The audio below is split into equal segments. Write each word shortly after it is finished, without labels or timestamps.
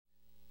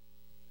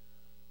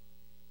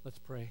Let's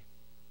pray.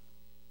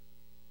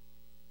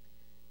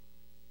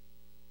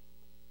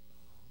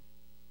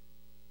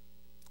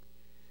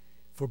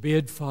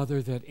 Forbid,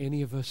 Father, that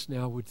any of us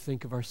now would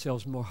think of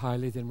ourselves more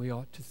highly than we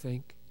ought to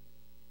think.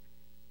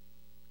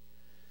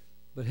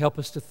 But help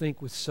us to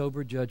think with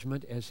sober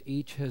judgment as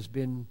each has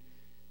been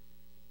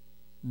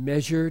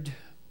measured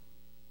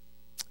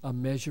a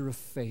measure of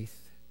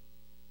faith.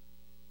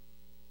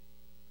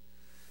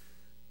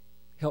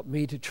 Help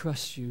me to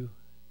trust you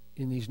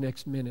in these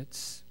next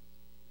minutes.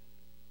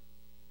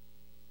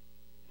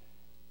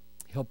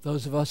 Help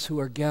those of us who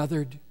are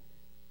gathered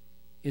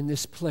in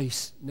this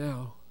place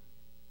now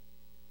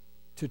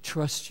to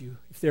trust you.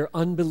 If there are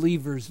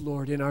unbelievers,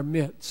 Lord, in our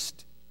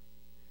midst,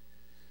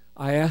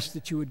 I ask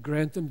that you would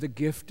grant them the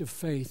gift of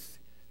faith,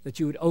 that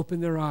you would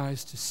open their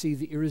eyes to see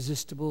the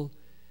irresistible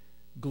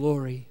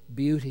glory,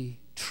 beauty,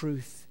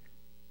 truth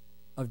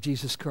of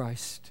Jesus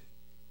Christ.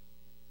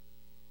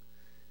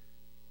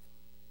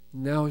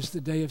 Now is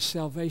the day of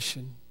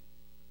salvation.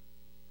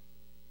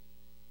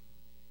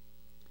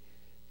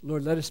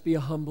 Lord, let us be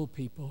a humble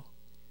people.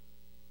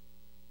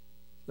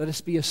 Let us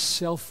be a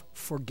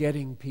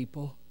self-forgetting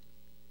people.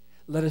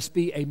 Let us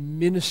be a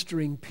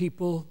ministering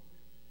people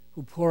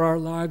who pour our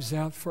lives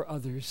out for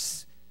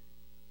others.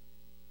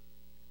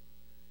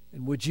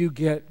 And would you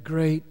get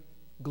great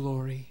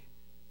glory?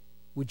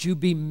 Would you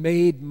be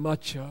made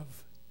much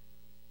of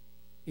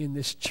in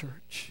this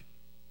church?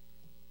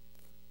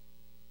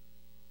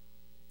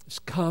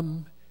 Just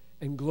come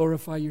and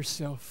glorify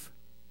yourself.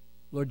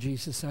 Lord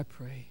Jesus, I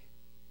pray.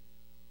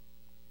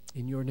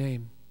 In your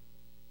name,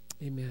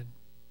 amen.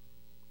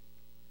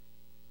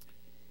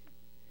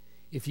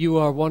 If you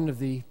are one of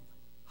the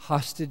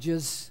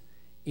hostages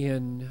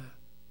in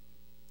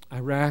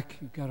Iraq,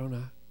 you've got on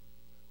an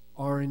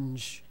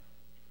orange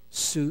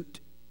suit,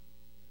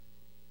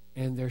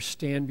 and there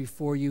stand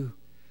before you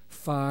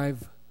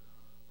 5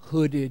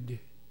 hooded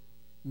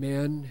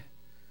men,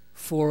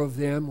 4 of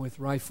them with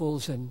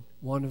rifles and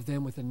 1 of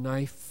them with a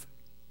knife.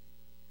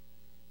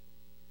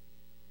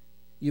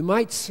 You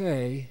might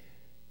say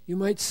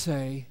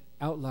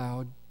out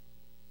loud,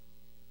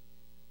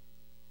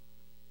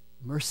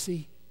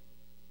 mercy?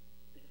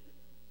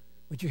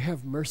 Would you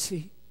have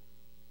mercy?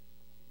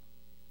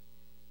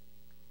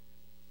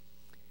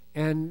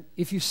 And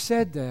if you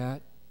said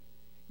that,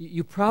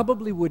 you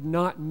probably would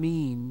not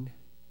mean,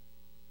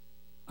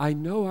 I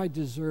know I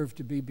deserve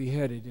to be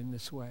beheaded in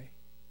this way,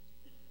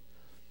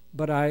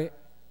 but I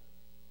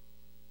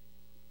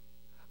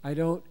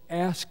don't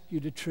ask you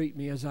to treat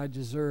me as I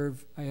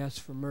deserve. I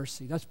ask for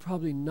mercy. That's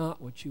probably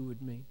not what you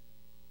would mean.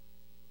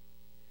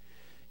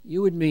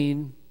 You would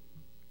mean,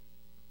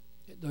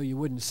 though you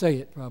wouldn't say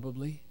it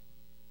probably,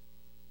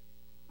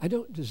 I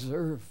don't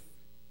deserve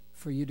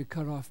for you to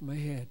cut off my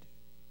head.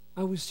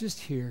 I was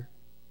just here.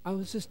 I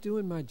was just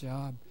doing my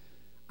job.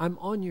 I'm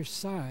on your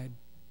side.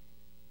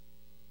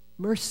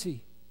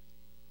 Mercy.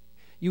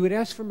 You would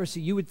ask for mercy.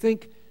 You would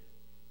think,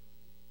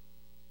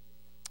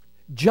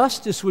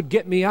 justice would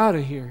get me out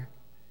of here.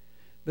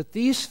 But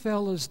these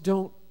fellows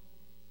don't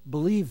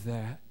believe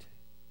that.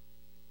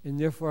 And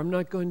therefore, I'm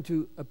not going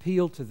to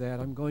appeal to that.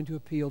 I'm going to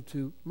appeal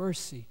to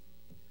mercy.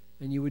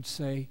 And you would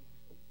say,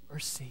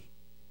 mercy.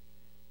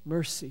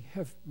 Mercy.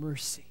 Have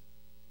mercy.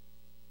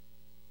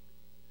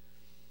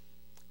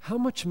 How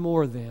much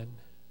more then?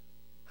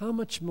 How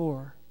much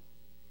more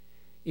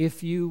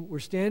if you were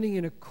standing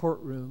in a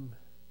courtroom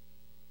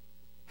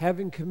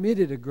having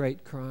committed a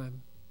great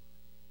crime,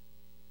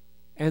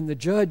 and the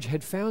judge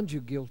had found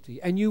you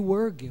guilty, and you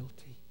were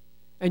guilty,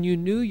 and you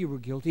knew you were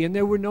guilty, and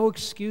there were no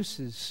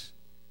excuses,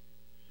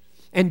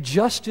 and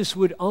justice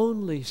would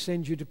only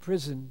send you to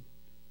prison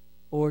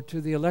or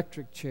to the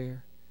electric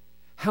chair?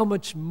 How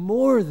much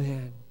more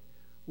then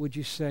would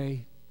you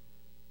say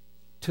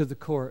to the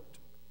court,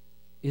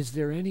 is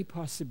there any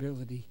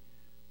possibility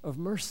of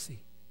mercy?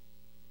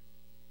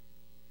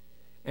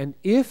 And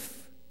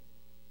if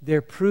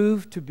there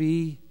proved to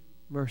be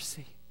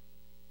mercy,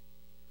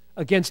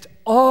 against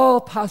all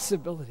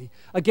possibility,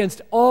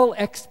 against all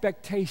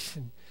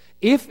expectation,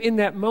 if in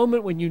that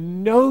moment when you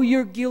know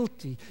you're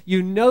guilty,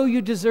 you know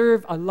you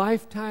deserve a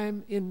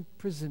lifetime in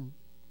prison,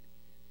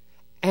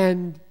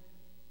 and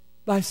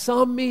by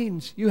some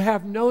means, you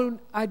have no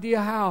idea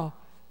how,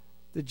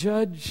 the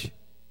judge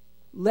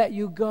let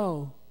you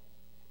go,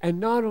 and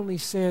not only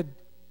said,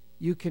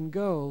 you can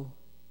go,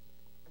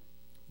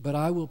 but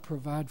I will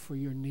provide for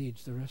your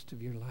needs the rest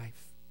of your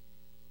life.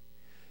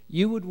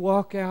 You would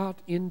walk out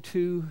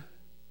into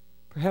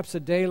perhaps a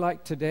day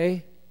like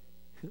today,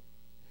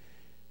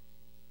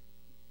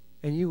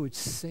 and you would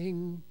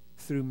sing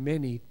through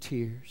many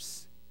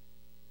tears.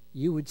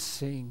 You would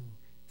sing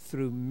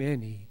through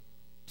many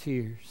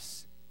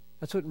tears.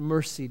 That's what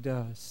mercy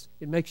does.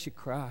 It makes you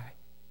cry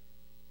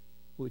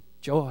with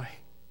joy.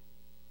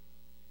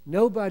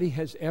 Nobody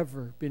has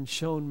ever been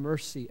shown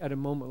mercy at a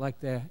moment like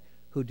that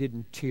who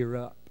didn't tear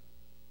up.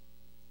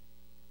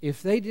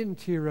 If they didn't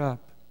tear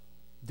up,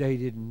 they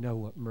didn't know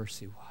what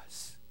mercy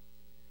was.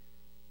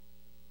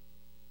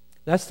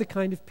 That's the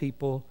kind of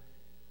people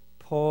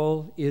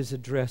Paul is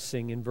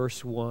addressing in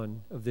verse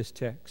 1 of this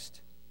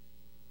text.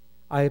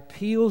 I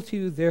appeal to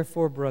you,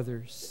 therefore,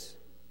 brothers,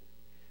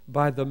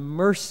 by the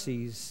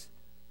mercies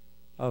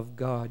of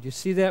God. You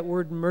see that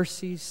word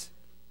mercies?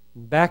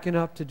 I'm backing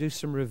up to do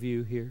some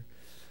review here.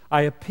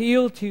 I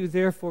appeal to you,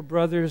 therefore,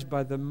 brothers,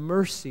 by the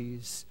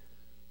mercies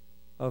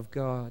of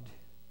God.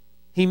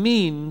 He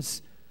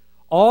means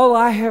all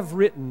I have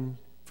written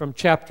from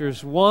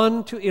chapters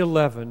 1 to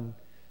 11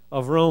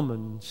 of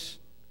Romans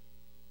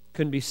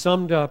can be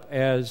summed up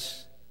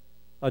as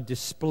a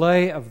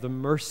display of the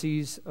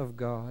mercies of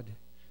God.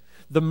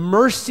 The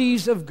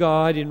mercies of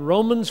God in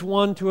Romans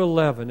 1 to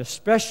 11,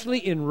 especially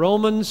in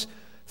Romans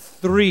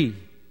 3,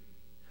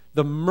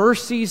 the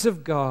mercies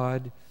of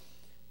God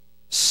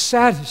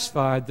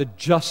satisfied the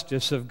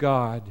justice of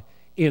God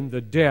in the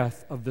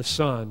death of the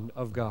Son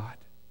of God.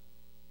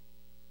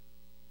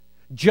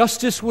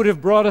 Justice would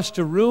have brought us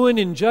to ruin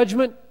in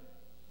judgment.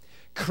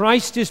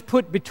 Christ is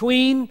put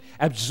between,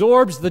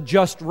 absorbs the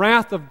just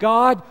wrath of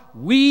God.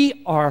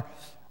 We are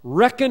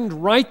reckoned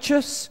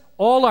righteous,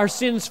 all our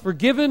sins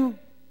forgiven,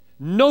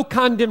 no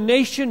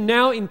condemnation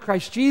now in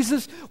Christ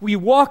Jesus. We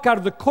walk out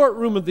of the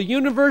courtroom of the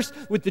universe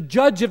with the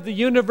judge of the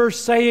universe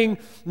saying,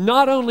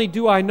 not only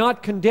do I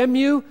not condemn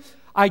you,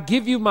 I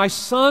give you my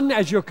Son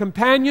as your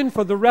companion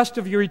for the rest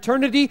of your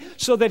eternity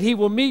so that He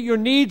will meet your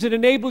needs and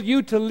enable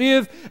you to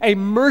live a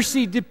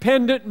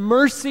mercy-dependent,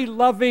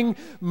 mercy-loving,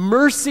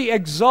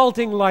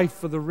 mercy-exalting life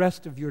for the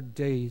rest of your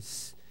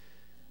days,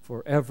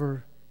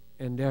 forever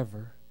and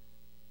ever.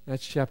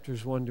 That's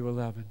chapters 1 to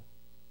 11.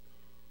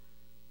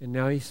 And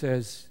now he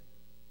says,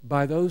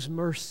 by those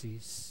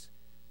mercies,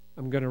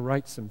 I'm going to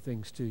write some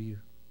things to you.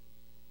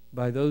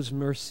 By those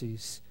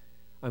mercies,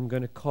 I'm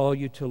going to call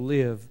you to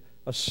live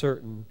a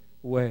certain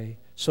way.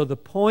 So the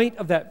point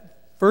of that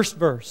first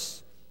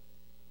verse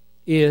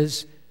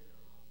is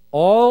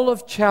all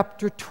of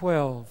chapter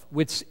 12,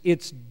 with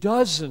its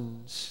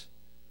dozens,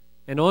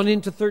 and on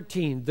into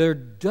 13, there are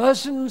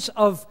dozens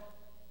of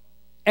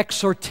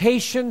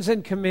exhortations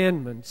and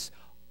commandments.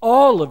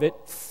 All of it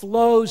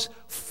flows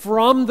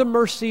from the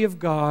mercy of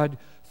God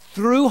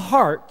through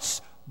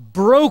hearts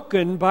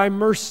broken by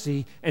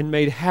mercy and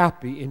made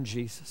happy in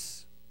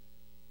Jesus.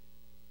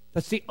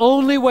 That's the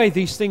only way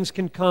these things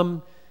can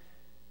come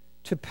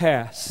to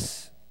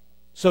pass.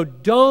 So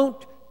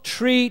don't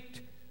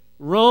treat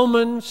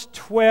Romans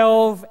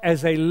 12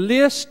 as a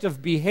list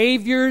of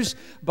behaviors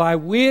by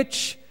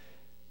which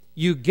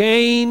you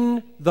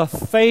gain the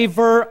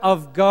favor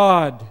of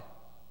God.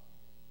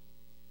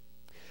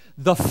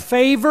 The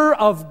favor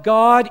of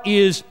God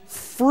is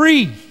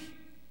free.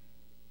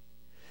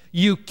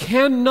 You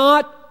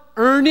cannot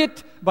earn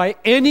it by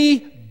any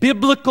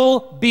biblical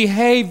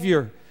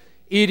behavior.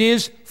 It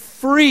is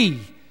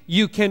free.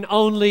 You can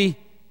only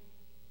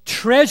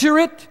treasure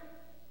it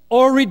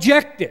or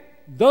reject it.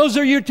 Those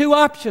are your two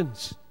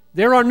options.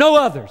 There are no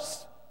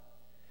others.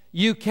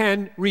 You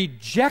can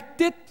reject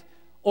it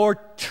or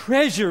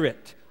treasure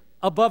it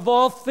above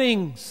all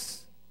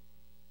things.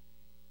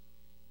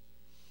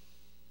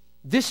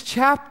 This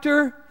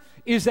chapter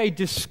is a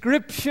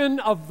description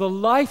of the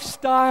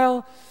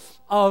lifestyle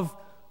of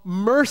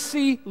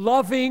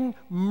mercy-loving,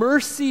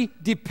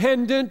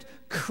 mercy-dependent,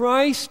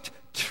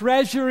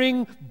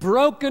 Christ-treasuring,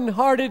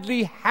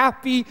 broken-heartedly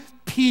happy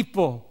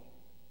people.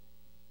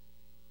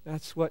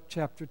 That's what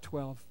chapter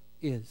 12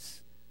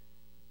 is.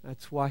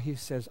 That's why he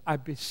says, I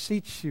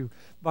beseech you,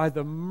 by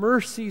the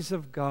mercies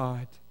of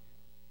God,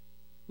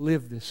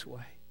 live this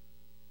way.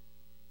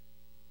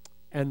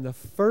 And the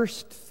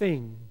first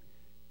thing,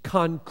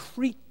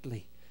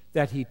 concretely,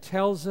 that he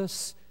tells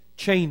us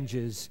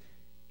changes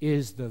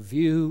is the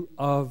view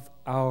of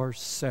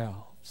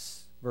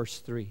ourselves. Verse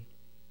 3.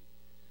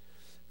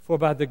 For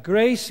by the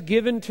grace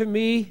given to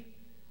me,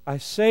 I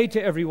say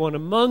to everyone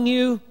among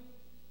you,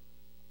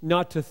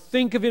 not to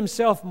think of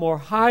himself more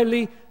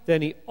highly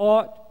than he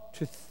ought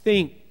to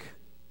think.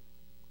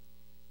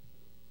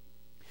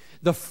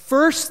 The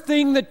first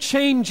thing that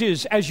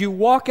changes as you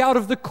walk out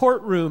of the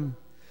courtroom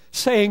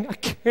saying, I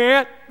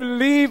can't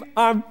believe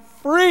I'm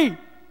free.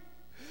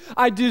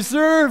 I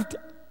deserved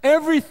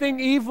everything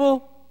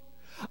evil.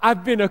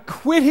 I've been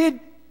acquitted.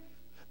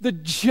 The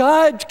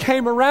judge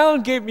came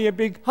around, gave me a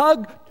big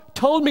hug,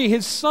 told me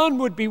his Son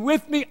would be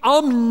with me,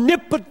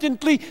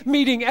 omnipotently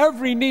meeting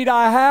every need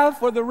I have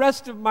for the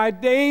rest of my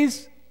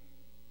days.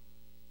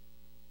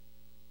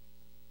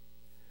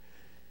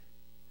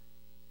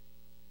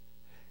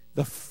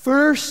 The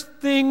first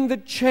thing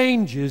that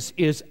changes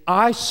is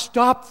I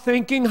stop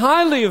thinking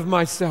highly of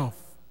myself.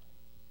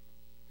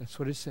 That's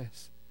what it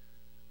says.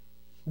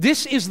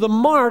 This is the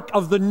mark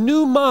of the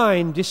new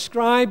mind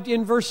described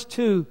in verse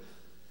 2.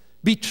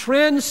 Be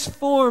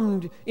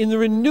transformed in the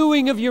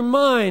renewing of your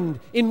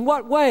mind. In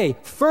what way?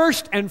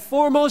 First and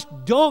foremost,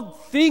 don't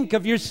think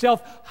of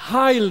yourself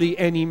highly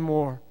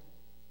anymore.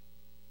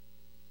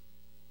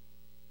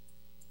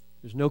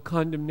 There's no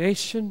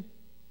condemnation.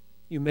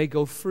 You may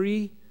go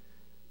free.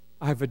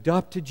 I've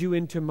adopted you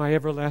into my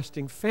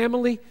everlasting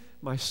family.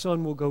 My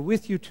Son will go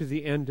with you to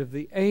the end of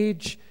the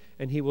age,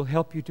 and He will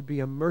help you to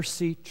be a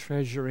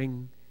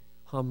mercy-treasuring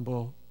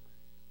humble,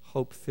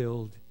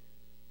 hope-filled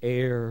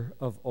heir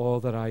of all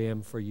that I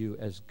am for you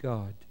as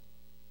God.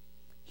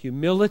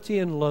 Humility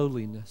and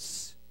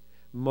lowliness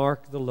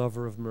mark the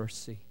lover of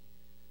mercy.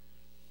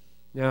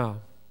 Now,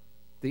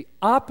 the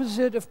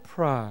opposite of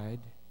pride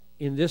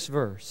in this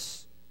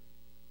verse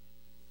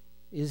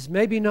is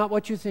maybe not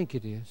what you think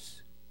it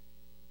is.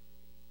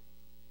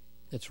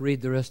 Let's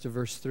read the rest of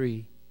verse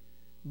 3.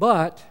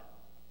 But,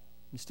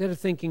 instead of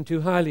thinking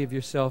too highly of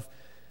yourself,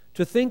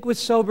 to think with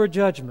sober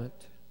judgment.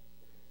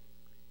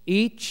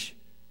 Each,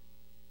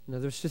 in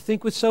other words, to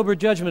think with sober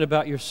judgment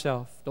about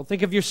yourself. Don't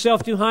think of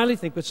yourself too highly,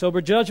 think with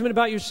sober judgment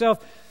about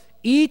yourself.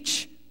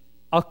 Each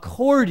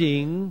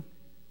according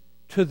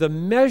to the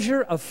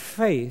measure of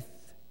faith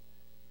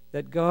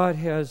that God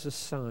has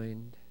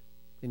assigned.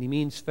 And He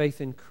means faith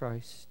in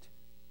Christ.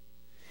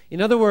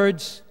 In other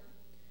words,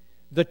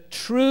 the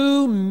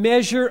true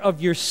measure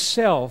of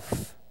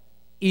yourself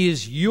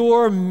is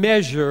your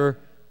measure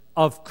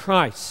of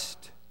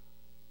Christ.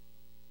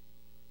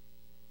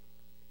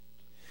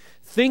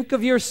 Think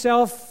of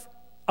yourself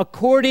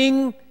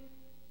according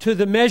to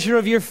the measure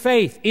of your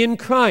faith in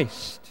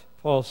Christ,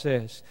 Paul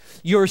says.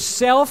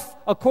 Yourself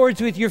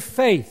accords with your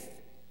faith.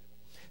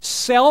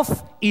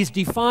 Self is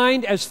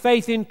defined as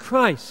faith in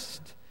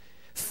Christ.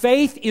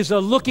 Faith is a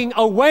looking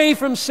away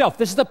from self.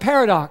 This is the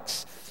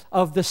paradox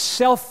of the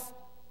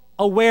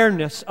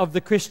self-awareness of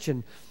the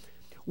Christian.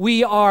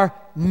 We are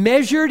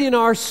measured in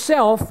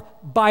ourself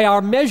by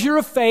our measure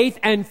of faith,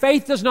 and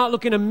faith does not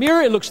look in a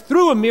mirror, it looks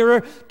through a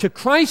mirror to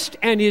Christ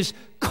and is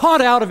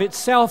caught out of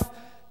itself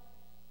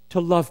to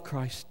love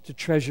Christ, to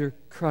treasure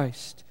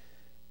Christ.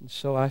 And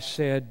so I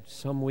said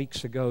some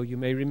weeks ago, you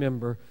may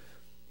remember,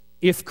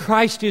 if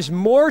Christ is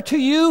more to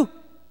you,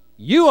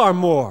 you are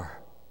more.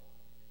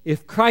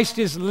 If Christ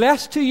is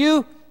less to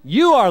you,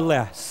 you are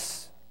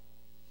less.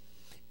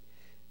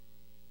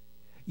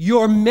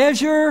 Your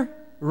measure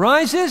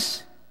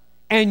rises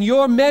and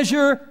your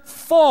measure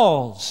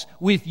falls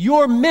with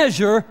your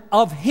measure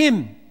of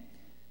Him.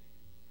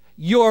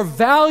 Your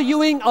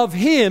valuing of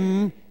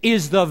Him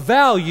is the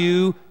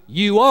value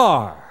you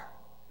are.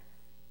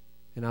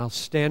 And I'll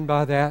stand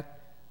by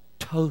that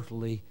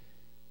totally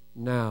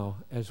now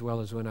as well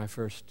as when I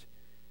first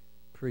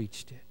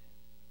preached it.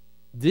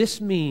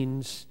 This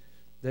means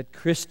that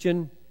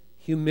Christian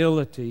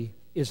humility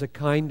is a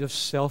kind of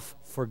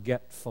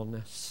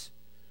self-forgetfulness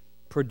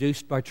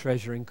produced by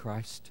treasuring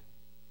Christ.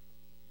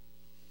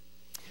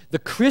 The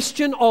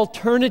Christian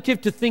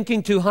alternative to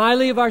thinking too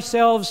highly of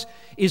ourselves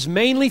is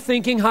mainly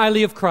thinking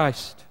highly of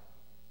Christ,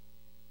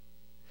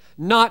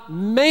 not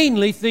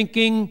mainly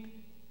thinking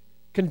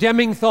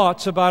condemning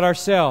thoughts about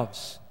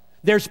ourselves.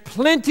 There's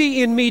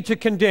plenty in me to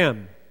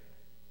condemn.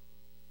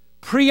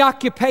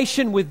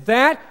 Preoccupation with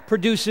that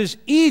produces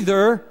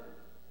either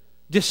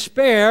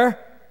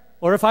despair,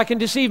 or if I can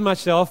deceive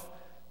myself,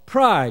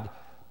 pride.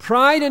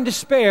 Pride and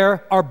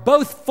despair are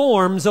both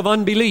forms of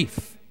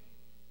unbelief.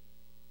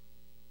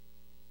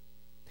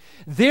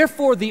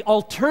 Therefore, the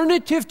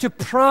alternative to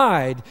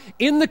pride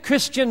in the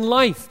Christian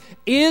life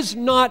is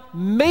not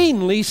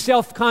mainly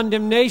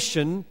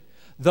self-condemnation,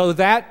 though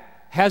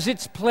that has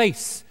its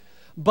place,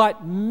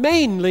 but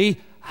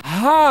mainly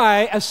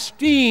high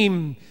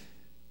esteem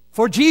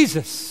for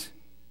Jesus.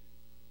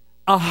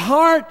 A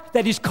heart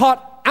that is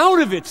caught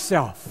out of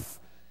itself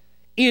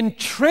in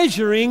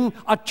treasuring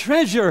a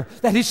treasure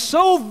that is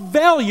so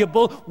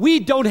valuable we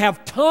don't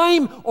have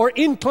time or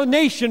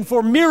inclination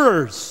for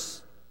mirrors.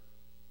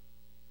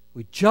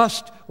 We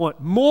just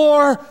want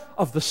more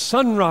of the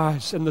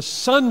sunrise and the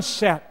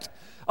sunset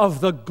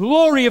of the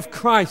glory of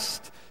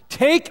Christ.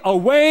 Take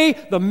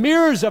away the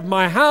mirrors of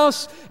my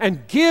house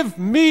and give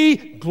me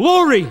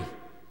glory.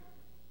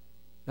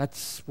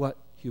 That's what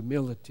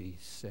humility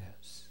says.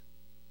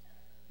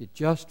 It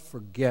just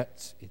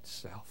forgets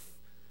itself.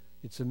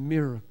 It's a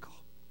miracle.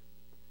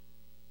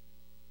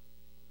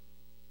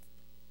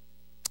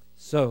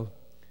 So,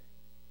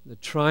 the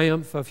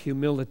triumph of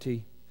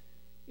humility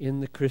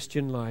in the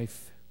Christian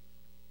life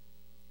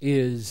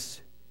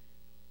is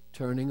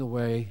turning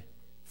away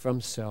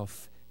from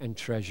self and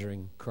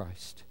treasuring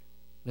Christ.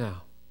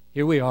 Now,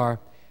 here we are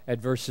at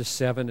verses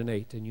 7 and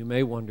 8, and you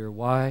may wonder,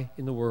 why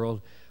in the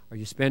world are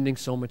you spending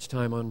so much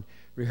time on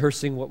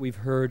rehearsing what we've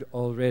heard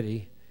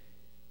already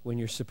when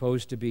you're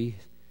supposed to be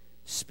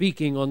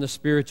speaking on the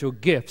spiritual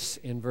gifts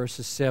in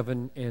verses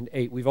 7 and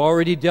 8? We've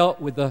already dealt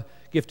with the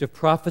gift of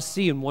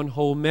prophecy in one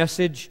whole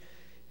message,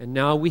 and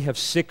now we have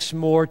 6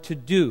 more to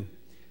do.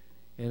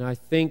 And I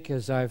think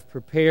as I've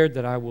prepared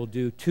that I will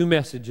do 2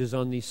 messages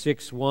on these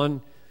 6,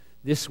 one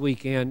this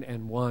weekend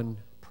and one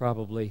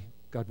probably,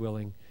 God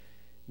willing,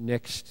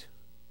 next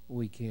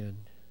weekend.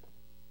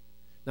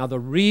 Now, the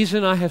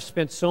reason I have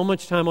spent so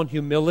much time on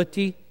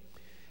humility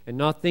and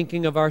not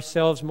thinking of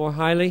ourselves more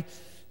highly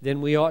than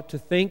we ought to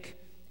think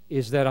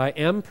is that I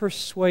am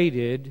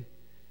persuaded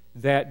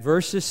that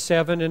verses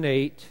 7 and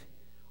 8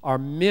 are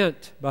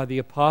meant by the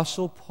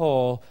Apostle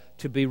Paul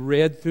to be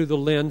read through the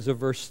lens of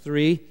verse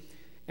 3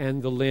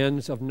 and the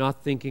lens of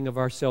not thinking of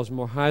ourselves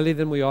more highly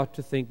than we ought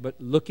to think, but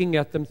looking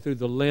at them through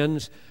the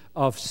lens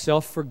of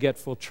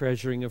self-forgetful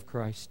treasuring of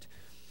Christ.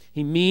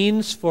 He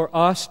means for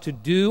us to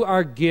do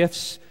our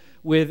gifts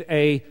with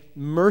a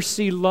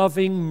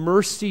mercy-loving,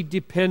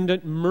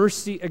 mercy-dependent,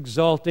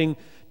 mercy-exalting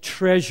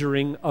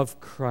treasuring of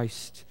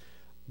Christ.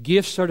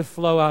 Gifts are to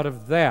flow out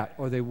of that,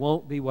 or they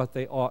won't be what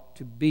they ought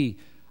to be.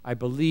 I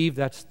believe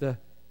that's the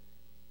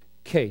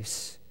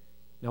case.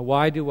 Now,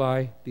 why do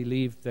I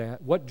believe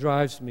that? What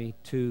drives me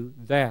to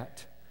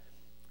that?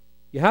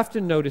 You have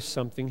to notice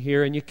something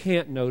here, and you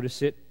can't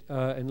notice it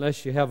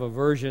unless you have a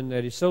version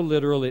that is so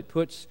literal it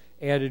puts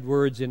added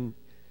words in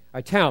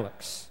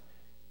italics.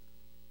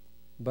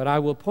 But I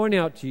will point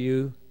out to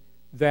you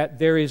that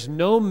there is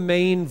no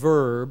main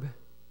verb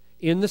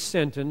in the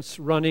sentence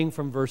running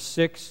from verse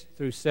 6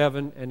 through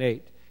 7 and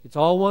 8. It's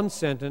all one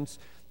sentence,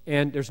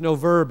 and there's no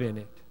verb in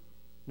it,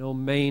 no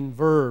main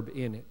verb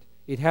in it.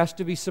 It has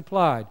to be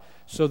supplied.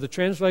 So the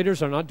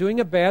translators are not doing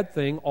a bad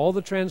thing. All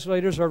the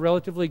translators are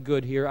relatively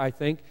good here, I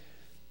think.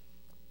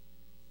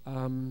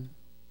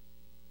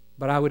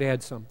 But I would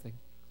add something.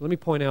 Let me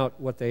point out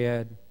what they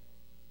add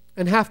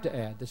and have to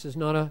add. This is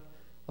not a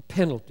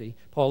penalty.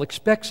 Paul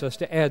expects us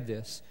to add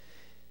this.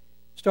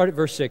 Start at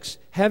verse 6.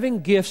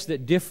 Having gifts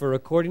that differ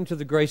according to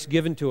the grace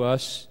given to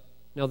us.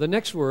 Now the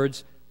next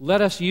words,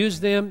 let us use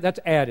them, that's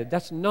added.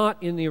 That's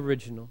not in the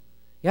original.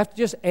 You have to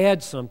just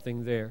add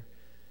something there.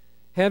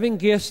 Having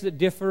gifts that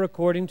differ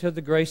according to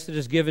the grace that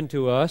is given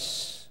to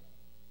us.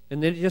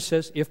 And then it just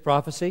says, if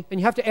prophecy. And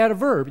you have to add a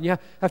verb. And you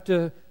have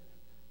to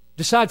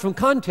decide from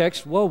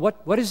context, well,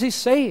 what is he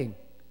saying?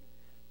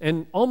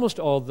 And almost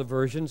all the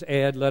versions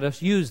add, let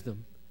us use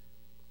them.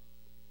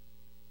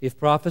 If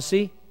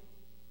prophecy,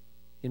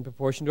 in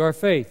proportion to our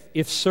faith.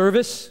 If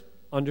service,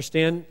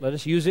 understand, let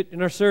us use it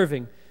in our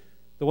serving.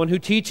 The one who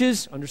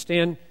teaches,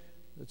 understand,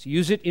 let's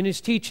use it in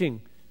his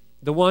teaching.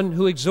 The one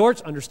who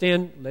exhorts,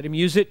 understand, let him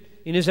use it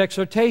in his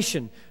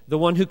exhortation. The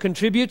one who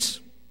contributes,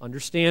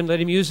 understand,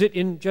 let him use it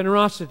in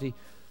generosity.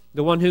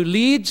 The one who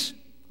leads,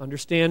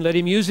 understand, let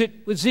him use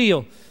it with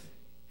zeal.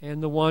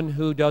 And the one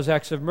who does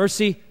acts of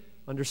mercy,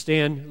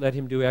 understand, let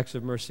him do acts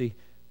of mercy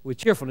with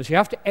cheerfulness. You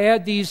have to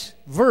add these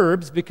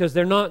verbs because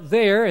they're not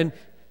there, and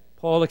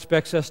Paul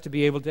expects us to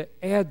be able to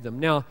add them.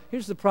 Now,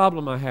 here's the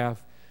problem I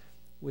have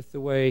with the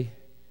way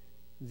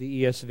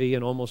the ESV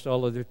and almost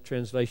all other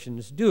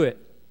translations do it.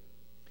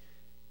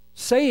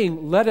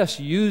 Saying, let us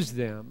use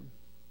them,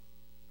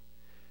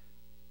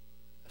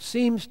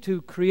 seems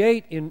to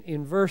create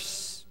in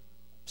verse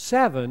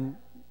 7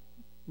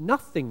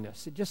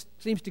 nothingness. It just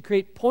seems to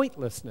create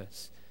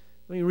pointlessness.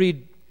 Let me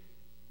read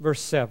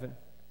verse 7.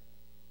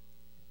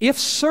 If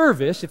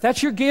service, if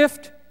that's your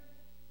gift,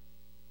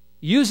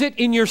 use it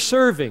in your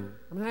serving.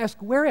 I'm going to ask,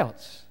 where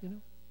else?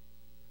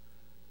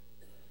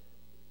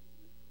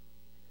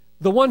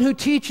 The one who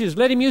teaches,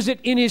 let him use it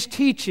in his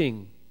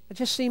teaching. It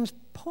just seems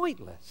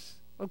pointless.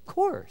 Of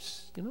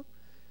course, The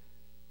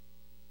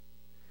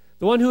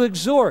one who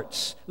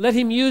exhorts, let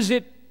him use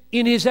it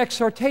in his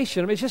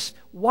exhortation. I mean, it's just,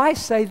 why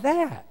say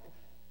that?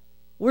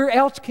 Where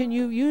else can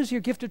you use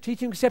your gift of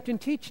teaching except in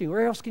teaching?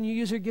 Where else can you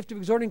use your gift of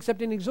exhorting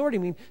except in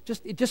exhorting? I mean,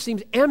 it just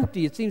seems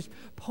empty. It seems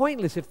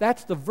pointless if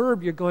that's the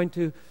verb you're going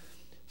to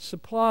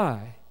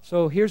supply.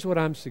 So here's what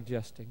I'm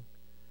suggesting.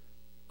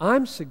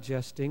 I'm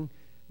suggesting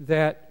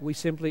that we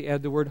simply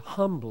add the word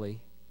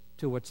humbly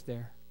to what's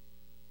there.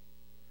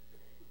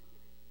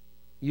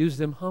 Use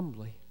them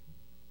humbly.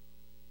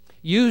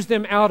 Use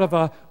them out of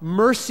a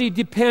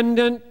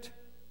mercy-dependent,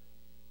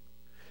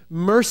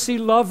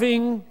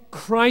 mercy-loving,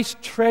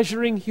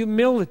 Christ-treasuring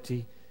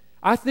humility.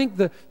 I think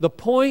the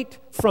point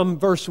from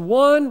verse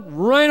 1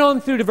 right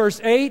on through to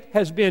verse 8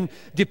 has been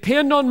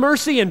depend on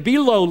mercy and be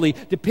lowly.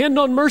 Depend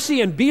on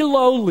mercy and be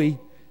lowly.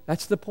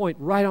 That's the point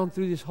right on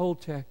through this whole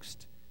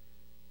text.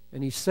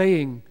 And he's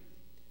saying,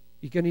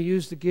 you're going to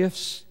use the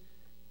gifts?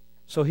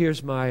 So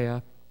here's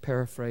my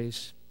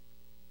paraphrase.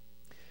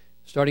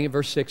 Starting at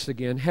verse 6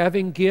 again.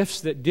 Having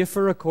gifts that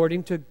differ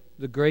according to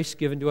the grace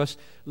given to us,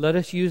 let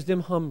us use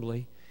them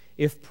humbly.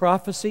 If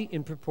prophecy,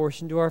 in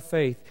proportion to our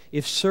faith.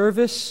 If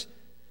service,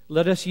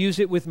 let us use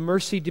it with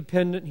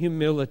mercy-dependent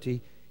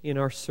humility in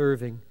our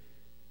serving.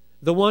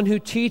 The one who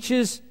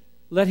teaches,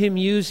 let him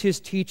use his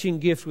teaching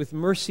gift with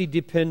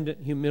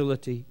mercy-dependent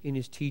humility in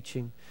his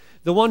teaching.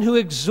 The one who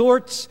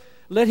exhorts,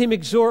 let him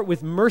exhort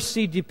with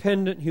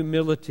mercy-dependent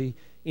humility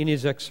in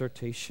his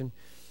exhortation.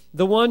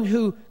 The one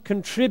who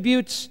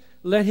contributes,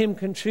 let him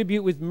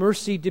contribute with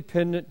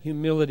mercy-dependent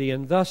humility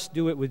and thus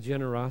do it with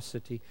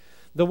generosity.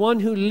 The one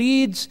who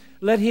leads,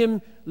 let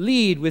him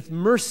lead with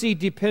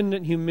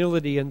mercy-dependent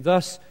humility and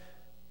thus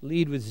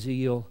lead with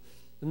zeal.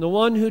 And the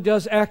one who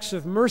does acts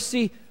of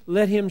mercy,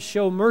 let him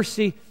show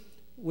mercy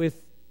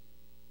with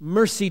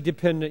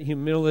mercy-dependent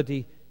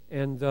humility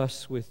and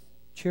thus with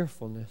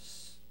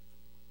cheerfulness.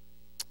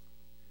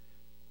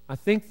 I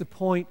think the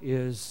point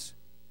is,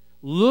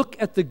 look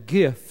at the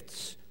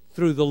gifts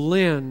through the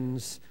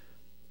lens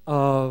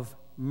of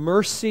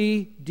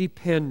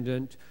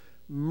mercy-dependent,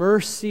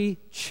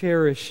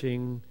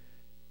 mercy-cherishing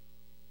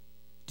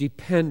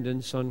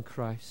dependence on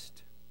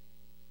Christ.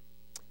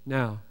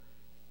 Now,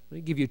 let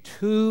me give you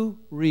two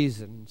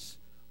reasons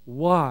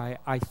why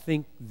I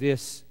think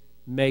this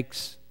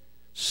makes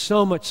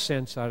so much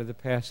sense out of the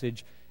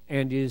passage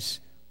and is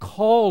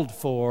called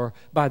for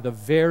by the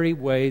very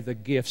way the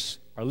gifts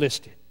are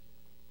listed.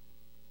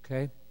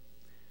 Okay?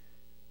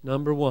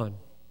 Number one,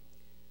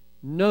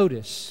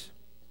 notice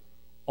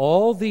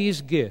all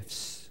these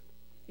gifts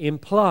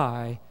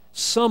imply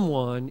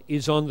someone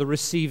is on the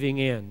receiving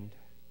end.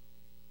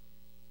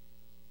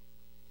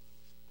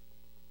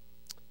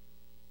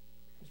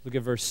 Look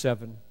at verse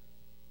 7.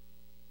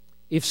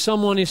 If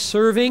someone is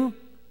serving,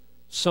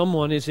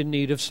 someone is in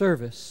need of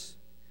service.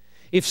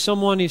 If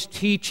someone is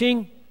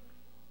teaching,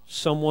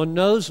 someone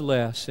knows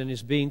less and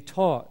is being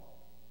taught.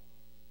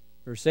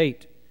 Verse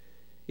 8.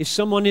 If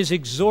someone is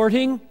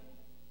exhorting,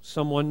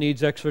 someone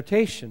needs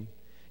exhortation.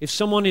 If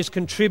someone is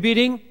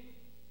contributing,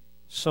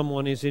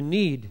 someone is in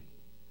need.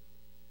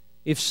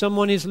 If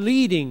someone is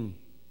leading,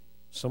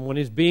 someone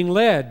is being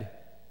led.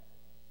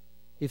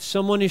 If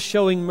someone is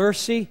showing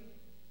mercy,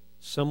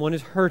 someone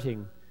is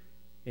hurting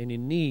and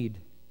in need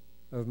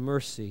of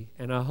mercy.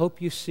 And I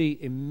hope you see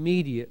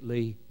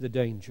immediately the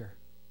danger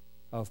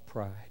of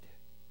pride.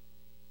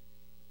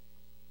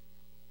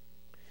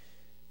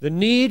 The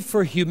need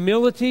for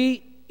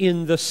humility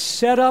in the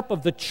setup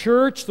of the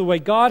church, the way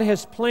God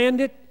has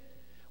planned it,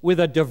 with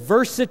a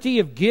diversity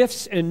of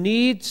gifts and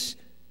needs,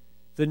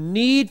 the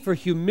need for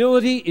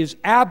humility is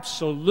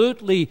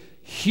absolutely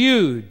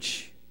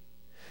huge.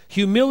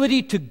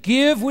 Humility to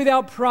give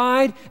without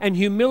pride and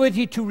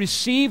humility to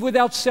receive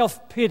without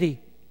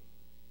self-pity.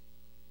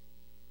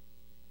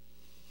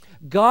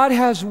 God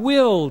has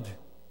willed,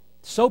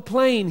 so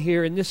plain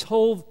here in this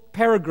whole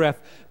paragraph,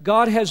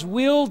 God has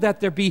willed that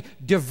there be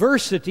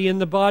diversity in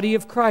the body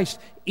of Christ,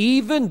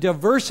 even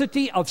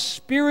diversity of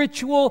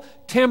spiritual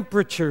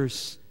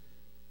temperatures,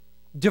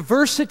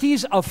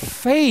 diversities of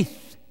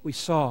faith, we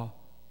saw.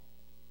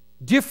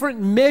 Different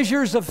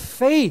measures of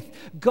faith.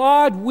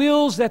 God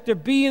wills that there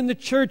be in the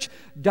church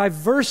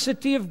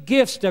diversity of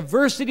gifts,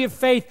 diversity of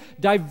faith,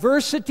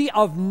 diversity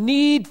of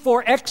need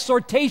for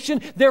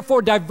exhortation,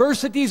 therefore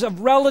diversities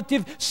of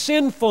relative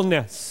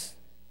sinfulness.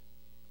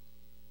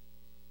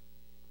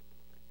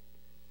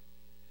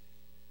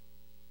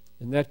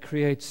 And that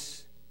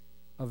creates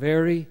a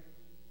very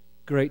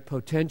great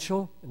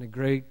potential and a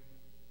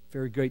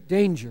very great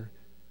danger.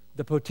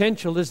 The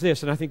potential is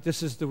this, and I think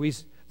this is the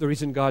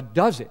reason God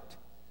does it.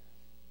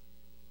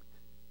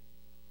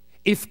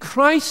 If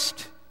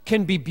Christ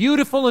can be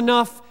beautiful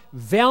enough,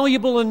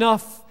 valuable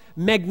enough,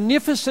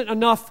 magnificent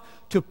enough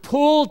to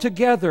pull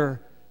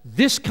together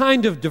this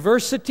kind of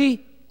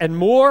diversity and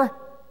more,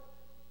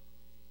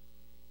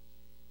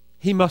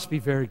 He must be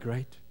very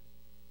great.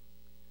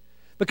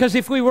 Because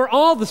if we were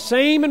all the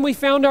same and we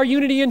found our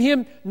unity in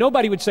Him,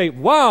 nobody would say,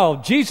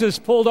 wow, Jesus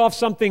pulled off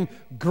something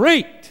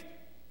great.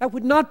 That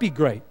would not be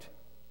great.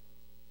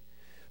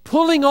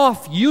 Pulling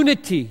off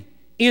unity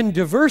in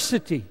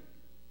diversity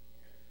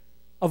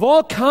of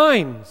all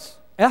kinds,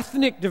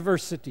 ethnic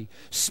diversity,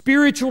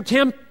 spiritual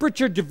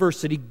temperature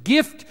diversity,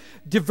 gift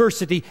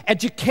diversity,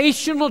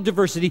 educational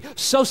diversity,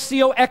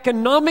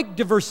 socioeconomic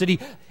diversity.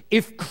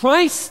 If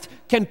Christ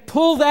can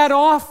pull that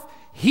off,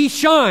 He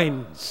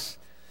shines.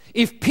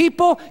 If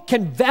people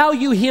can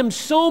value Him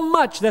so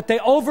much that they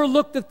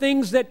overlook the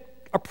things that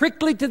are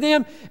prickly to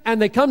them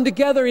and they come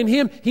together in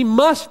Him, He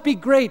must be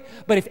great.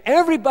 But if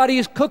everybody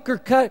is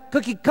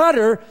cookie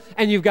cutter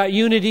and you've got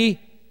unity,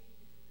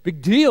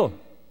 big deal.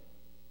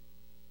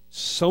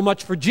 So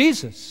much for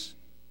Jesus.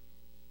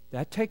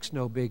 That takes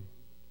no big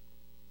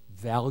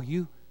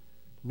value,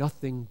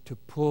 nothing to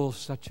pull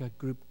such a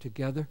group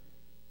together.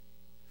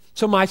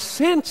 So my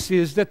sense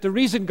is that the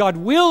reason God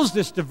wills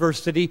this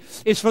diversity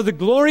is for the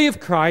glory of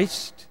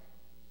Christ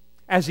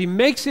as He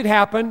makes it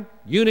happen,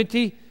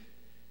 unity.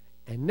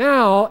 And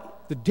now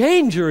the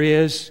danger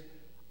is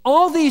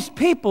all these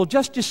people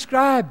just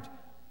described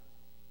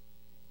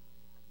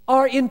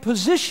are in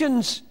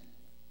positions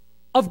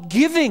of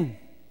giving.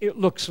 It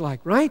looks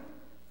like, right?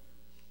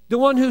 The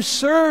one who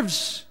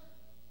serves,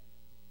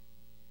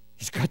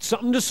 he's got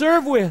something to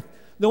serve with.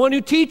 The one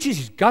who teaches,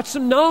 he's got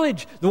some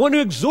knowledge. The one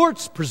who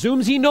exhorts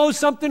presumes he knows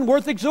something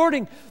worth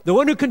exhorting. The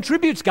one who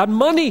contributes got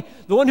money.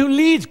 The one who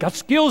leads got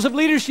skills of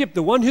leadership.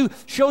 The one who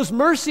shows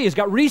mercy has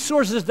got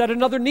resources that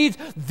another needs.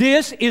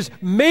 This is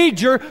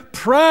major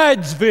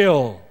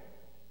Pridesville.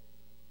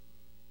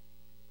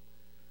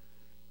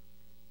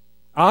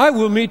 I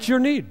will meet your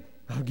need.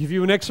 I'll give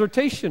you an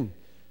exhortation.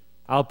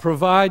 I'll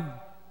provide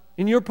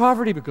in your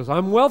poverty because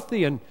I'm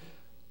wealthy, and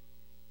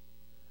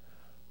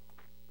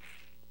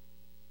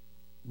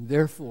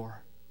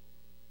therefore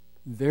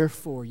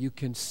you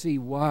can see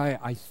why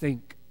I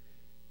think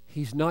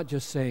He's not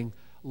just saying,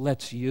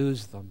 let's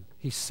use them.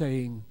 He's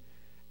saying,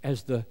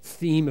 as the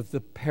theme of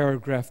the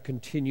paragraph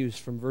continues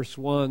from verse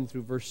 1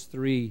 through verse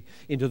 3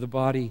 into the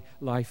body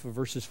life of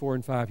verses 4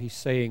 and 5, He's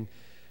saying,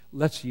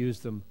 let's use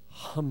them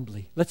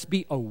humbly. Let's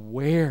be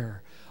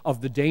aware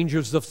of the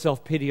dangers of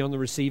self-pity on the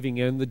receiving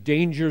end, the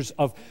dangers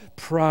of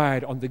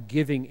pride on the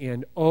giving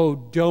end. Oh,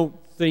 don't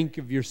think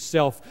of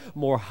yourself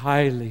more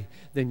highly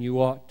than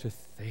you ought to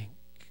think.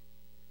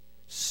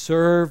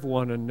 Serve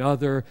one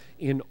another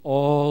in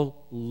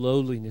all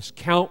lowliness.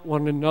 Count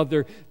one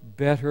another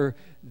better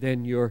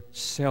than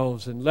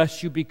yourselves.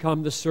 Unless you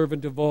become the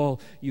servant of all,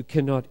 you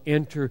cannot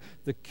enter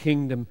the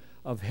kingdom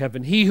of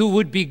heaven. He who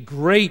would be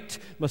great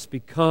must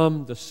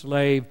become the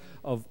slave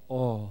of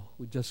all.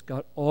 We just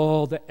got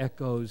all the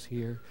echoes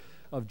here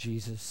of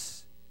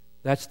Jesus.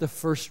 That's the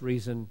first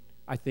reason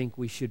I think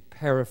we should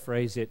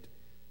paraphrase it.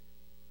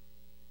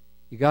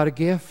 You got a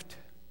gift?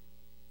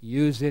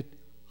 Use it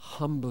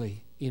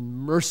humbly, in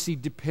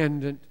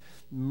mercy-dependent,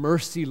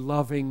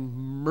 mercy-loving,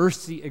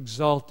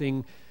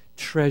 mercy-exalting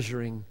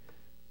treasuring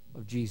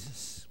of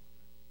Jesus.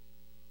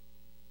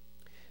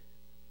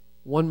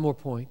 One more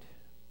point.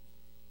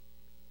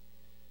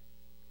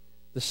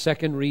 The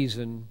second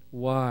reason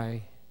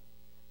why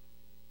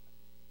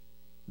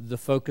the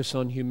focus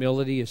on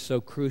humility is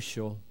so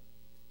crucial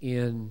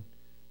in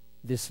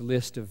this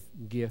list of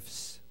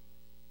gifts.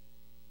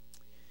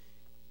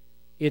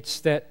 It's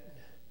that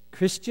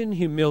Christian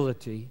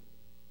humility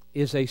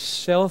is a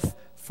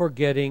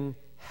self-forgetting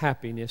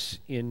happiness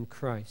in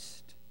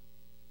Christ.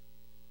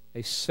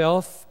 A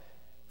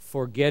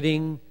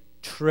self-forgetting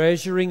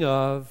treasuring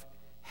of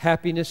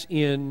happiness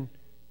in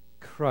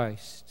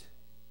Christ.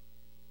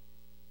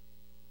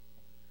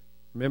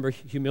 Remember,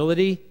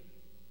 humility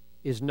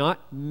is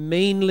not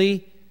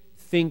mainly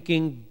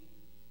thinking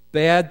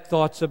bad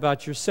thoughts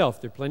about yourself.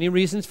 There are plenty of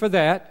reasons for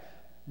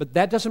that, but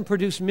that doesn't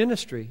produce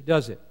ministry,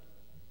 does it?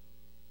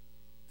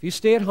 If you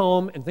stay at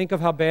home and think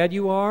of how bad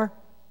you are,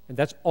 and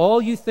that's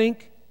all you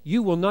think,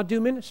 you will not do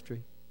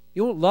ministry.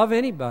 You won't love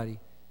anybody.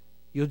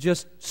 You'll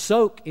just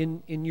soak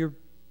in your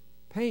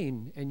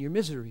pain and your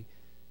misery.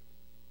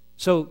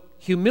 So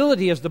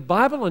humility, as the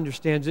Bible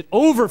understands it,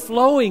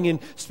 overflowing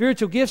in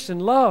spiritual gifts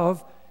and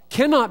love,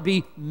 cannot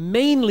be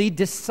mainly,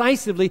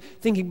 decisively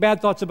thinking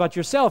bad thoughts about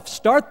yourself.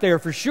 Start there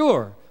for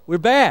sure. We're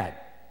bad.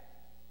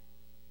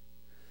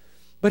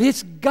 But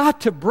it's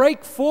got to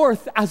break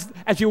forth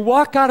as you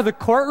walk out of the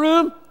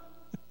courtroom.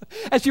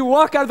 As you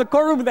walk out of the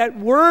courtroom with that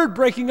word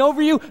breaking over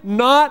you,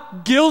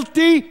 not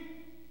guilty.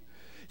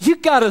 You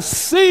got to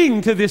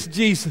sing to this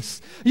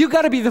Jesus. You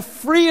got to be the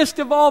freest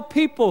of all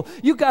people.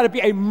 You got to be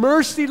a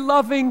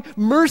mercy-loving,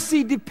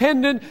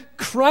 mercy-dependent,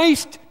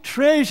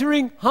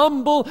 Christ-treasuring,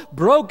 humble,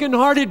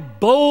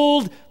 broken-hearted,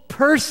 bold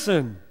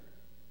person.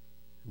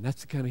 And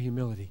that's the kind of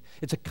humility.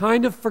 It's a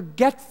kind of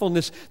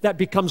forgetfulness that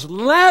becomes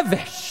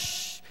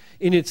lavish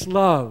in its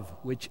love,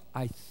 which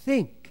I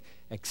think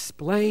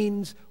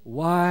explains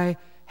why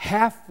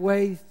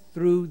halfway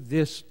through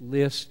this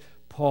list,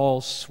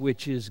 Paul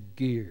switches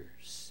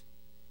gears.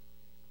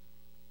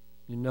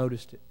 You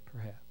noticed it,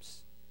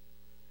 perhaps.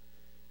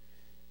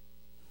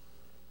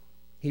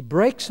 He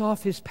breaks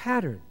off his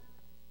pattern.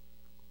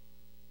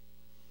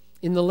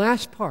 In the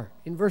last part,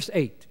 in verse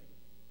 8,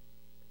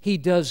 he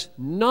does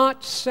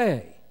not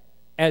say,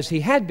 as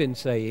he had been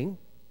saying,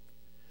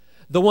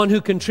 the one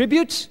who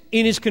contributes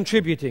in his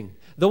contributing,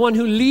 the one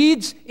who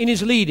leads in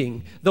his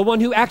leading, the one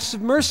who acts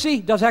of mercy,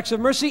 does acts of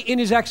mercy in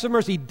his acts of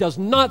mercy. He does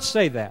not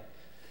say that.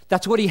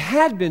 That's what he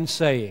had been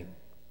saying.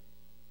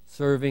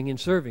 Serving and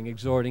serving,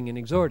 exhorting and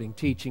exhorting,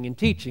 teaching and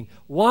teaching.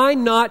 Why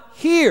not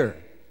here?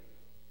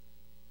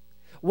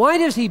 Why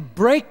does he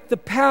break the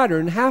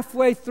pattern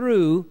halfway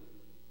through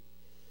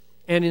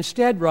and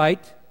instead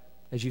write,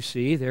 as you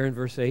see there in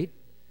verse 8,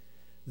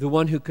 the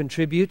one who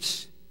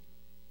contributes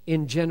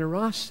in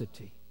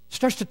generosity?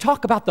 Starts to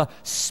talk about the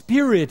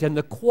spirit and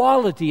the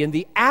quality and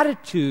the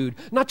attitude,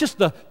 not just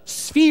the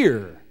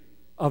sphere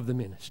of the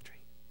ministry.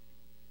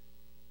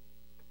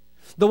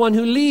 The one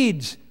who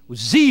leads with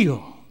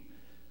zeal.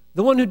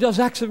 The one who does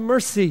acts of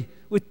mercy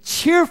with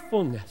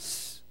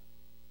cheerfulness.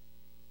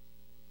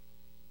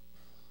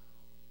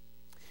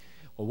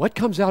 Well, what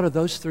comes out of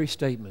those three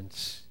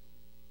statements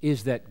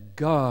is that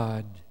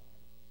God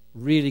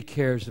really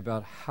cares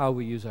about how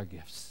we use our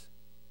gifts.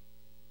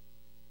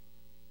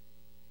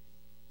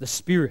 The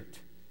spirit,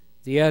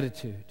 the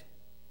attitude.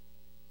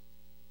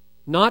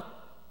 Not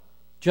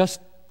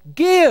just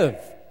give.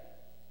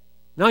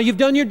 Now you've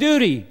done your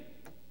duty.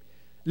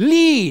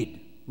 Lead.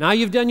 Now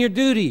you've done your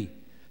duty.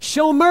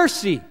 Show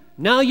mercy.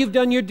 Now you've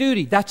done your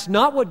duty. That's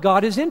not what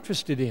God is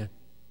interested in.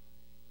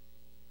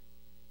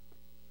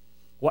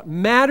 What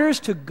matters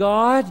to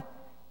God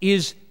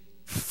is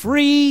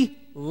free,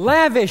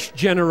 lavish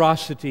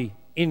generosity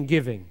in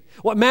giving.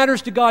 What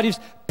matters to God is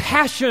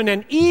passion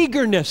and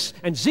eagerness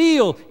and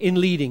zeal in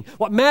leading.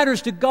 What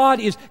matters to God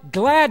is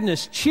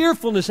gladness,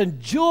 cheerfulness, and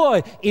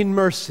joy in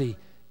mercy.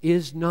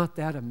 Is not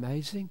that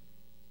amazing?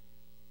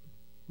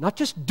 Not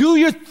just do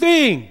your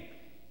thing.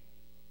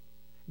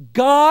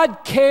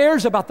 God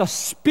cares about the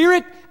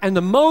spirit and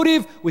the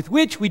motive with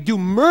which we do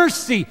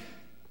mercy.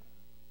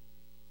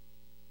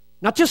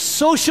 Not just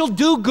social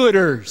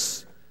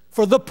do-gooders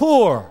for the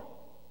poor.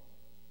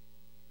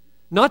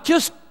 Not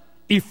just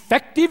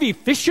effective,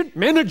 efficient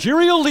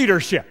managerial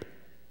leadership.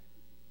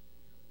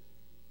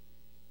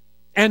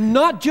 And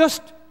not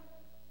just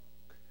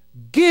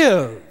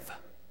give.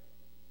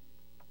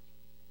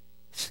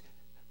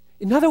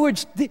 In other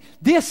words,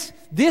 this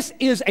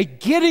is a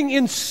getting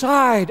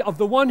inside of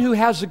the one who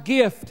has a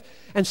gift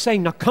and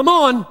saying, now come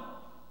on.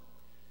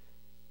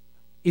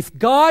 If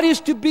God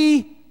is to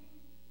be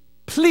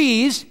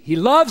pleased, He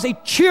loves a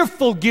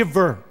cheerful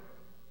giver.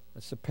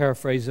 That's a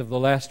paraphrase of the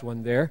last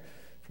one there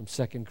from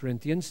 2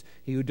 Corinthians.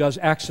 He who does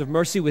acts of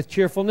mercy with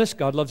cheerfulness,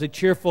 God loves a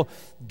cheerful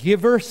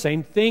giver.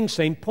 Same thing,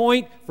 same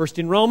point. First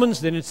in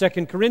Romans, then in 2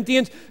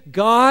 Corinthians.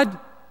 God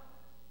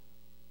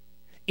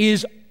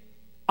is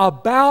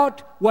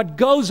about what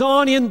goes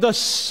on in the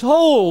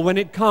soul when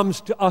it comes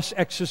to us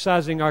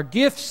exercising our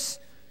gifts.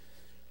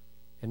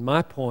 And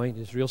my point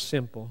is real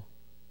simple.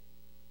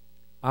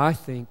 I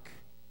think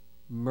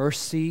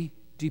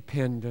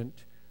mercy-dependent,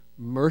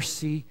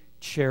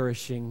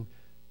 mercy-cherishing,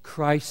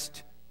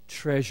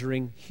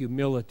 Christ-treasuring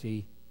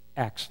humility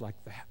acts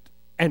like that.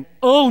 And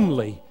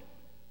only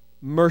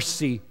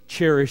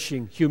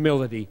mercy-cherishing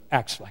humility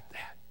acts like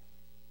that.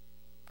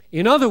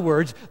 In other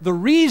words, the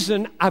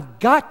reason I've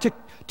got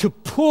to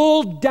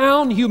pull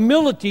down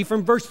humility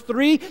from verse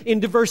 3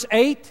 into verse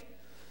 8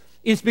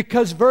 is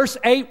because verse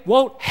 8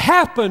 won't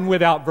happen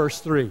without verse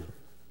 3.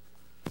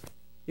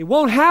 It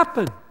won't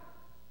happen.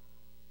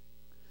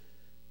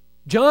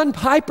 John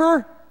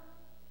Piper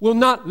will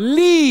not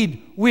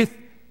lead with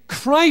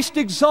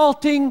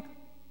Christ-exalting,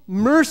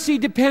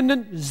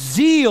 mercy-dependent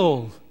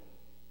zeal.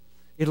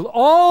 It'll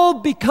all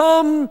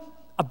become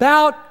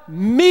about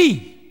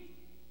me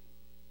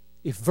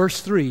if verse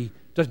 3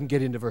 doesn't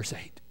get into verse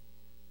 8.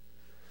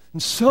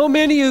 And so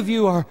many of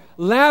you are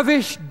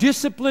lavish,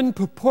 disciplined,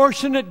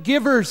 proportionate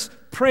givers.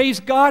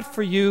 Praise God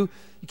for you.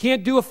 You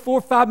can't do a $4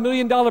 or $5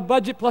 million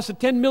budget plus a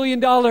 $10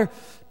 million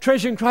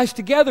treasure in Christ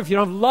together if you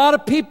don't have a lot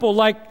of people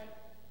like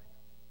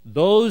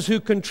those who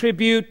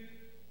contribute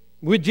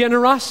with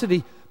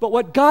generosity. But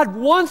what God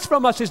wants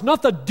from us is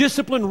not the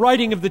disciplined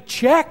writing of the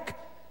check.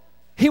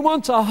 He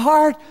wants a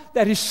heart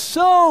that is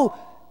so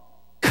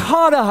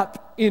caught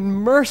up in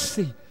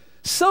mercy,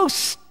 so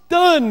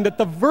stunned at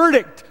the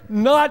verdict,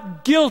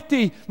 not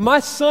guilty. My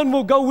son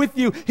will go with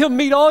you. He'll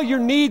meet all your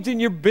needs in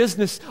your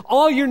business,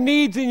 all your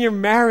needs in your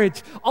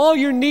marriage, all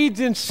your needs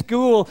in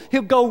school.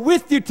 He'll go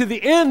with you to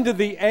the end of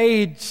the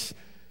age.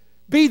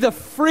 Be the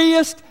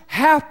freest,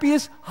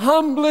 happiest,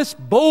 humblest,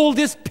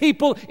 boldest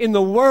people in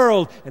the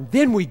world. And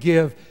then we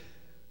give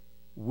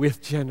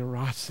with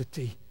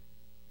generosity.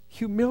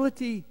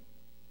 Humility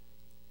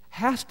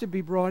has to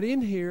be brought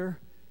in here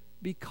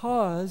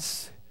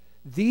because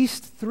these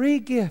three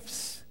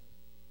gifts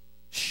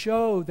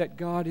show that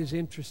God is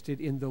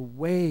interested in the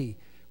way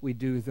we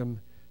do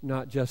them,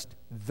 not just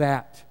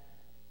that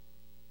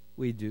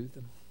we do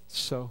them.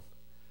 So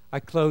I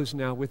close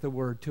now with a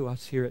word to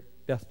us here at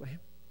Bethlehem.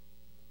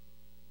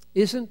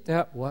 Isn't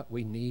that what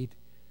we need?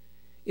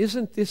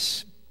 Isn't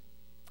this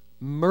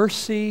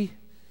mercy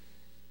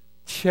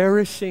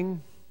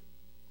cherishing,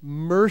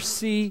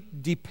 mercy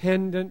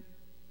dependent,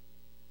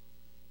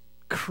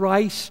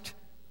 Christ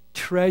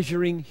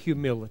treasuring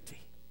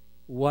humility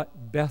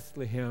what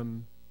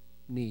Bethlehem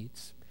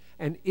needs?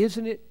 And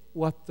isn't it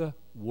what the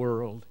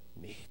world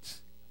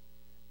needs?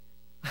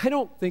 I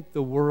don't think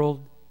the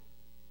world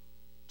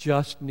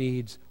just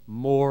needs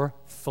more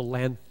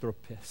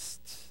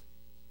philanthropists,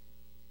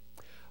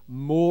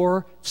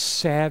 more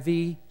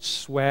savvy,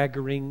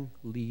 swaggering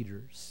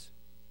leaders,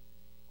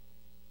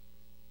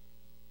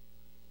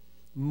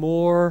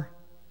 more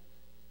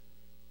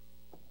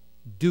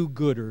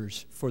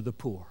do-gooders for the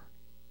poor.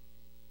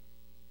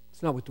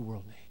 It's not what the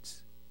world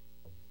needs.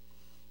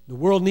 The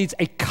world needs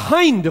a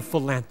kind of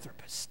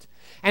philanthropist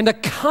and a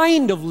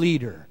kind of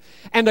leader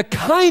and a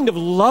kind of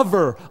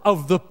lover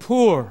of the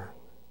poor.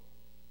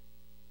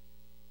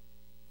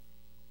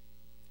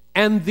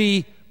 And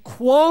the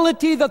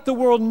quality that the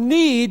world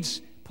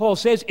needs, Paul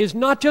says, is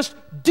not just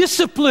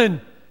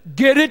discipline,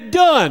 get it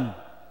done.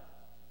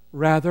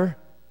 Rather,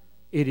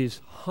 it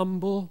is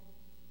humble,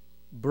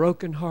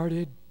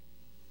 brokenhearted,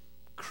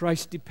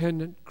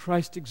 Christ-dependent,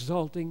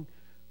 Christ-exalting,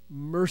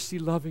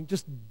 mercy-loving,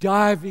 just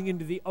diving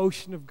into the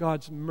ocean of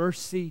God's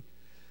mercy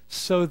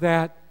so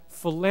that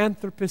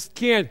philanthropists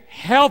can't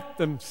help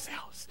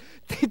themselves.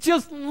 They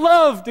just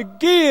love to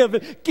give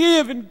and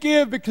give and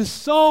give because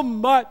so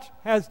much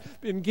has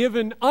been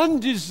given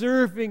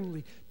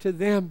undeservingly to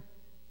them.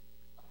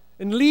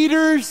 And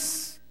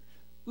leaders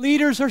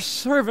are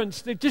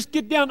servants. They just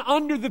get down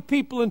under the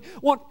people and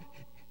want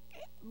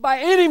by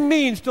any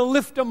means to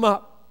lift them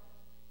up.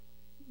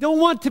 Don't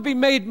want to be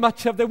made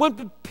much of. They want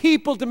the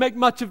people to make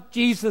much of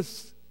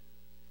Jesus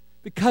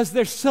because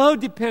they're so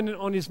dependent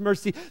on His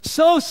mercy,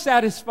 so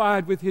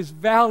satisfied with His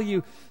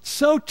value,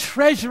 so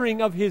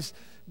treasuring of His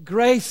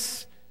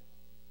grace.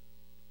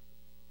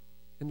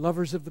 And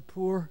lovers of the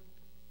poor,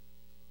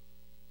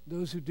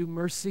 those who do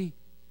mercy,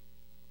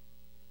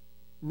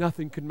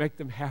 nothing could make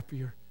them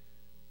happier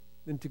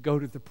than to go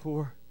to the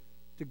poor,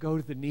 to go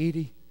to the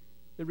needy,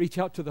 to reach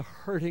out to the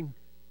hurting.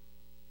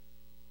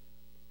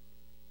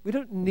 We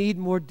don't need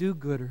more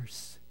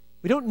do-gooders.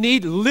 We don't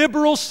need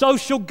liberal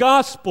social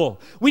gospel.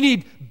 We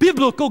need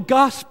biblical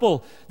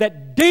gospel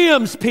that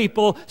damns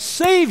people,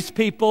 saves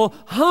people,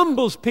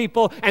 humbles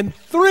people, and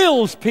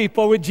thrills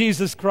people with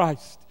Jesus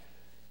Christ.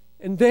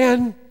 And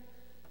then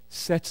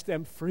sets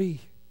them free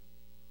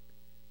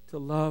to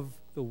love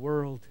the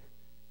world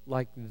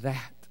like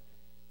that.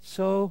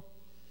 So,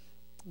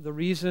 the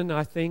reason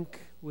I think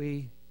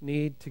we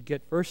need to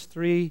get verse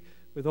 3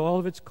 with all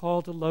of its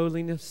call to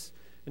lowliness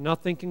and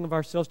not thinking of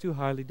ourselves too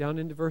highly down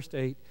into verse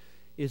 8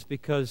 is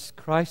because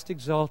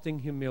Christ-exalting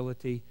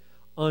humility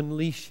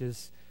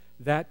unleashes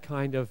that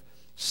kind of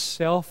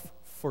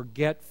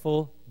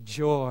self-forgetful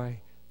joy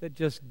that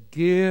just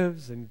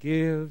gives and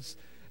gives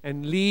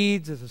and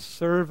leads as a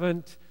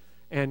servant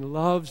and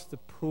loves the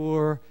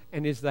poor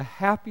and is the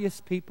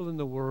happiest people in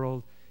the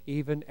world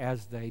even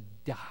as they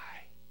die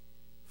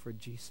for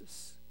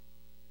Jesus.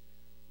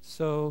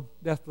 So,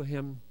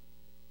 Bethlehem,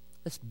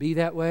 let's be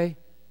that way,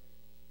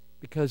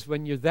 because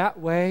when you're that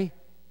way,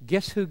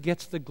 guess who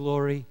gets the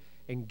glory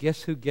and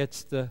guess who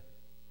gets the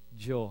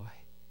joy?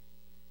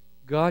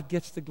 God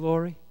gets the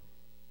glory.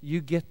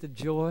 You get the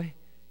joy.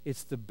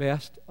 It's the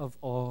best of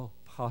all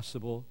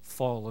possible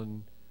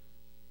fallen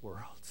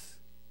worlds.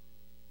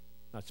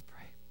 Let's pray.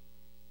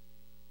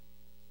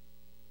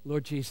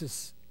 Lord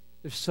Jesus,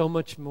 there's so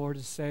much more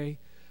to say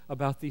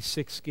about these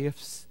 6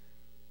 gifts.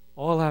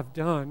 All I've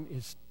done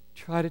is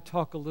try to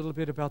talk a little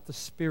bit about the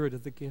spirit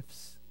of the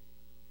gifts.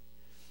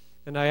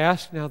 And I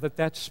ask now that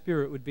that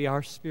spirit would be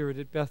our spirit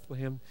at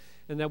Bethlehem,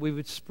 and that we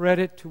would spread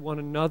it to one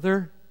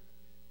another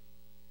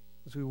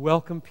as we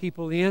welcome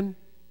people in,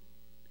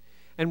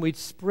 and we'd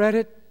spread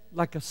it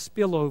like a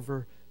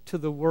spillover to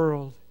the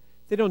world.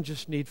 They don't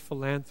just need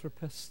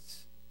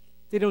philanthropists.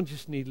 They don't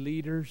just need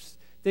leaders.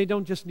 They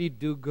don't just need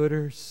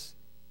do-gooders.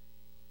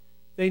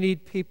 They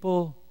need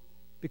people,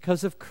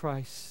 because of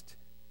Christ,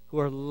 who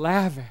are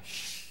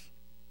lavish,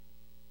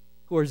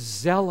 who are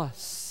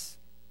zealous,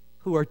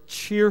 who are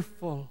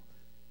cheerful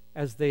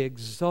as they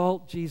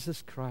exalt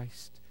Jesus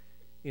Christ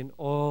in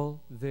all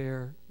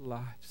their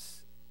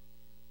lives.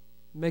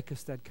 Make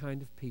us that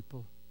kind of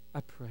people,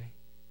 I pray.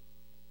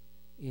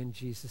 In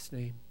Jesus'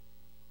 name,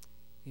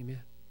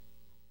 amen.